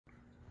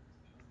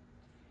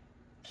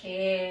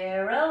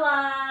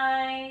Caroline,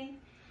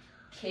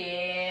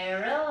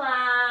 Caroline,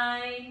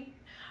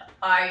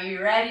 are you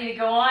ready to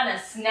go on a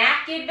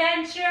snack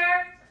adventure?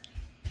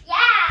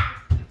 Yeah!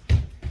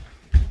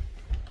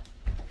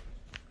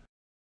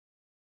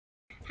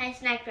 Hi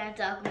Snack Friends,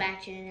 welcome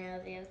back to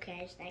another video of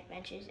Karen's Snack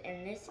Adventures,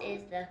 and this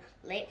is the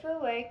late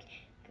for work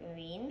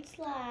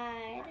GreenSicle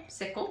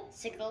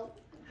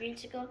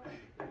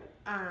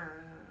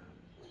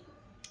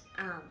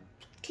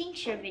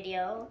tincture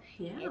video.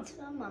 Yeah. It's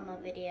a Momma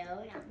video,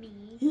 not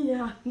me.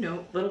 Yeah, no,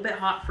 a little bit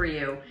hot for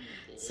you.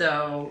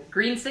 So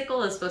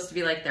GreenSicle is supposed to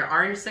be like their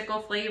orange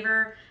sickle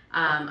flavor.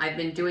 I've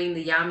been doing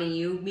the Yummy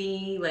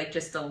Yugi, like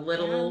just a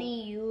little.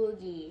 Yummy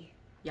Yugi.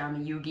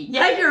 Yummy Yugi.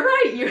 Yeah, you're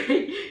right.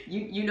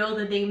 You know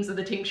the names of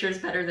the tinctures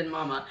better than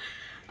Mama.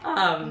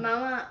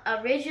 Mama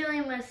originally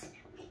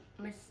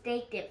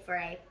mistaked it for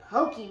a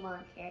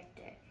Pokemon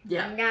character.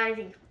 Yeah. Not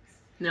even close.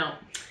 No.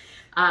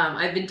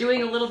 I've been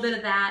doing a little bit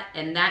of that,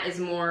 and that is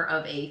more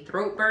of a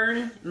throat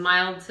burn,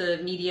 mild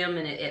to medium,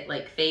 and it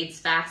like fades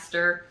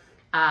faster,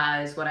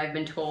 is what I've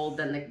been told.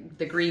 Then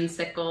the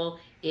GreenSicle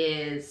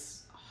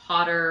is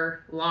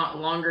hotter,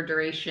 longer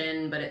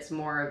duration, but it's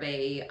more of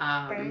a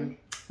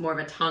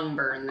tongue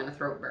burn than a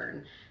throat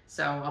burn.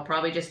 So I'll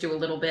probably just do a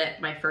little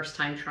bit my first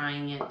time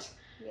trying it,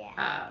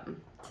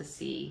 to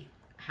see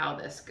how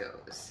this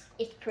goes.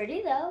 It's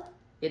pretty though.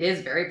 It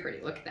is very pretty.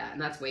 Look at that,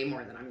 and that's way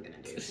more than I'm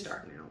gonna do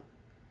starting out.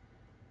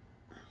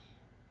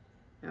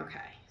 Okay,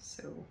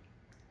 so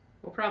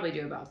we'll probably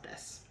do about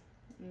this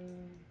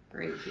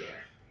right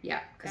here. Yeah,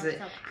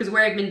 because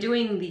where I've been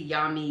doing the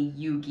Yummy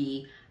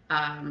Yugi,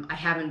 I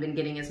haven't been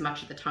getting as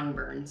much of the tongue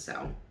burn,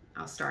 so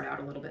I'll start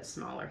out a little bit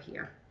smaller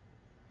here.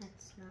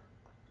 That's not.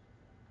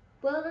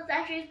 Well, that's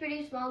actually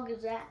pretty small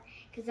because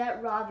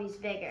that Robbie's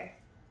bigger.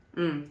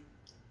 Good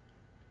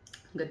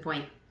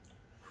point.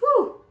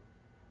 Whew.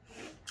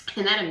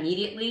 And that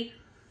immediately,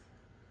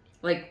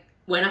 like,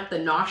 went up the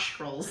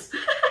nostrils.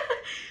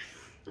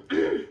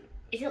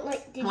 Is it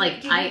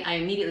like, I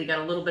immediately got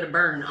a little bit of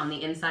burn on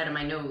the inside of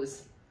my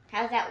nose.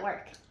 How does that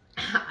work?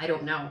 I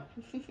don't know.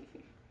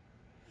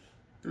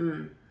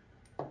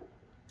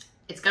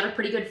 It's got a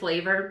pretty good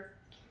flavor.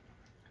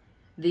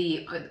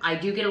 I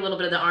do get a little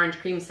bit of the orange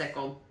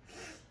creamsicle.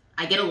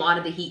 I get a lot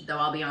of the heat though,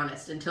 I'll be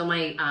honest, until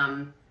my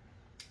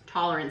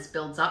tolerance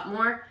builds up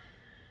more.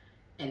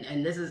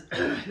 And this is,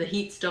 the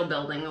heat's still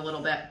building a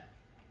little bit.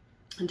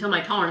 Until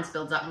my tolerance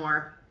builds up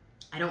more,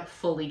 I don't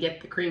fully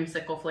get the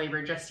creamsicle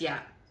flavor just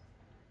yet.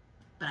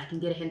 But I can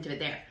get a hint of it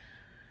there.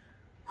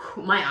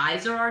 My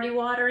eyes are already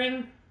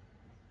watering.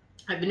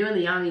 I've been doing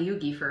the Yummy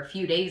Yugi for a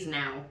few days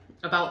now.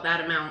 About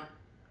that amount.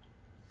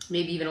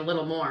 Maybe even a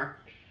little more.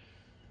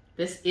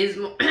 This is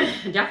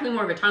definitely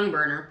more of a tongue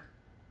burner.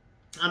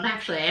 I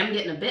am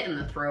getting a bit in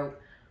the throat.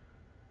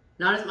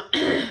 Not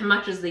as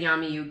much as the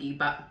Yummy Yugi,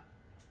 but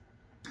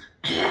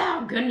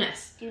oh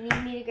goodness. Do you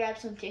need me to grab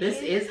some tissues?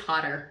 This is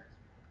hotter.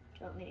 Do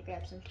you want me to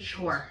grab some tissues?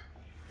 Sure.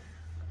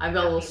 I've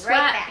got a little sweat.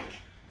 Right back.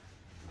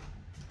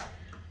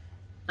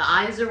 The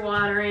eyes are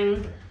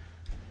watering.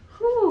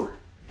 Whew.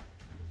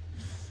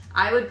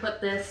 I would put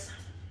this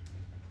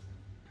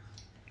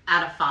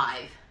at a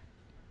 5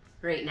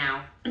 right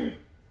now.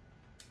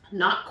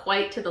 Not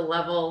quite to the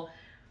level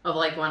of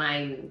like when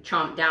I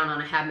chomped down on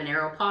a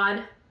habanero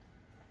pod.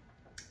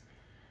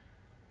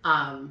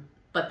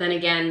 But then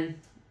again,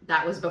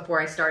 that was before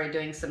I started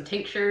doing some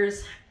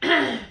tinctures.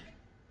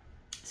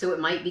 So it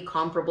might be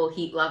comparable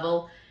heat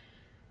level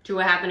to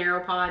a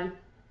habanero pod.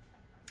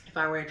 If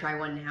I were to try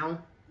one now,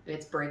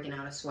 it's breaking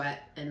out of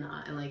sweat and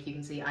like you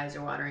can see, eyes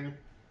are watering.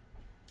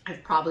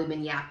 I've probably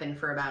been yapping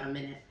for about a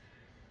minute.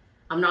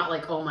 I'm not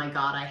like, oh my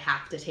God, I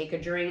have to take a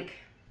drink.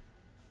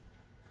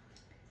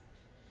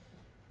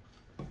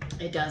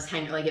 It does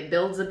hang, like it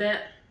builds a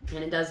bit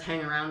and it does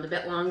hang around a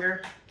bit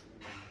longer.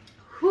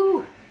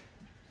 Whew.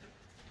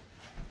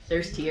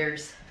 There's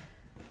tears.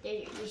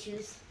 There's your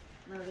tissues,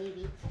 my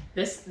baby.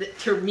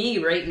 To me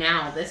right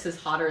now, this is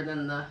hotter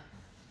than the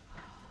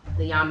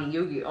Yummy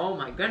Yugi. Oh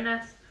my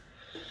goodness.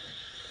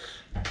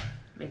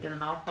 Making the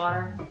mouth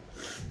water.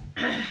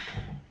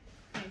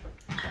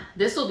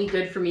 This will be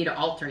good for me to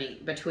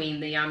alternate between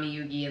the Yummy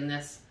Yugi and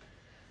this.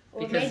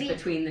 Or because maybe,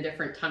 between the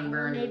different tongue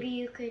burn. Maybe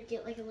you could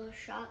get like a little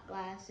shot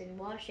glass and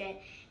wash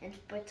it and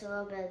put a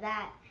little bit of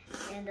that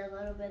and a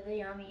little bit of the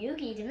Yummy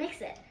Yugi to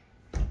mix it.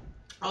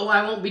 Oh,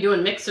 I won't be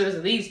doing mixers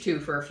of these two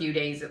for a few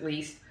days at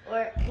least.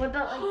 Or what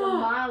about like the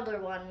milder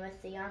one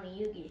with the Yummy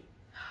Yugi?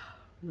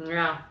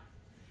 Yeah.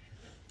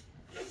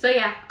 So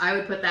yeah, I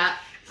would put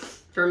that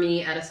for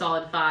me at a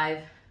solid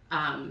 5.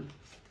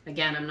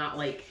 Again, I'm not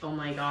like, oh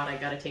my God, I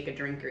gotta take a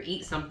drink or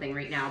eat something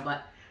right now,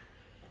 but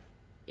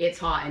it's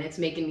hot and it's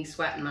making me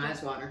sweat and my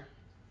eyes water.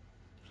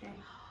 Okay.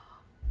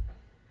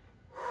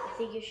 I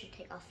think you should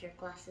take off your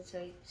glasses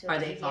so Are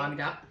they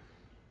fogged up?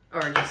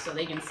 Or just so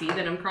they can see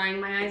that I'm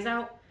crying my eyes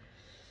out?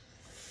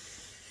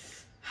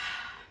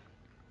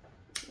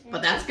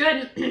 But that's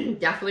good.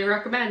 Definitely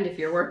recommend if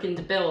you're working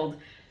to build.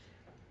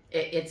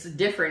 It's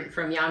different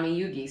from Yummy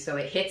Yugi, so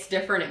it hits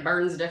different, it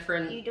burns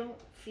different. You don't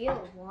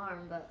feel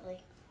warm, but like...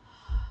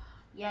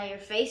 Yeah, your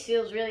face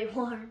feels really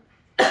warm.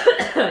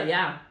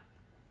 Yeah.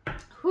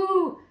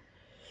 Whew.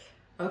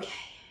 Okay.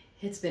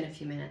 It's been a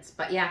few minutes,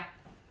 but yeah.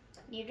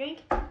 You drink?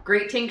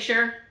 Great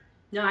tincture.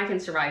 No, I can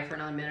survive for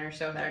another minute or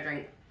so without a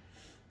drink.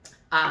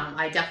 I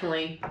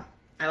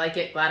like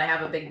it. Glad I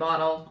have a big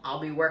bottle. I'll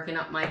be working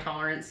up my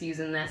tolerance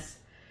using this.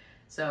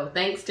 So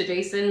thanks to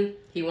Jason.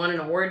 He won an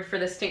award for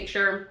this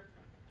tincture.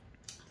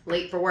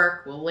 Late for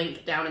work. We'll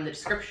link down in the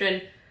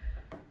description.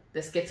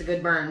 This gets a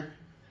good burn.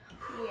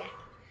 Yeah.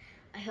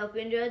 I hope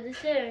you enjoyed this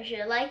video. Make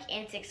sure to like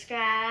and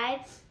subscribe.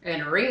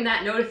 And ring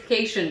that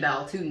notification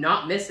bell to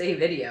not miss a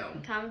video.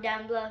 Comment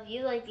down below if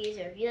you like these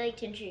or if you like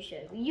tinctures.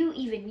 If you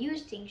even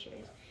use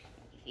tinctures.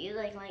 If you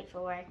like Light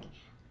for Work,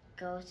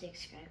 go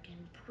subscribe to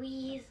him,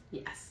 please.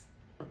 Yes.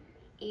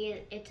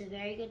 It's a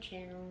very good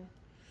channel.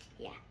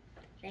 Yeah.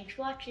 Thanks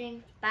for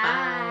watching. Bye.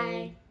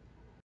 Bye.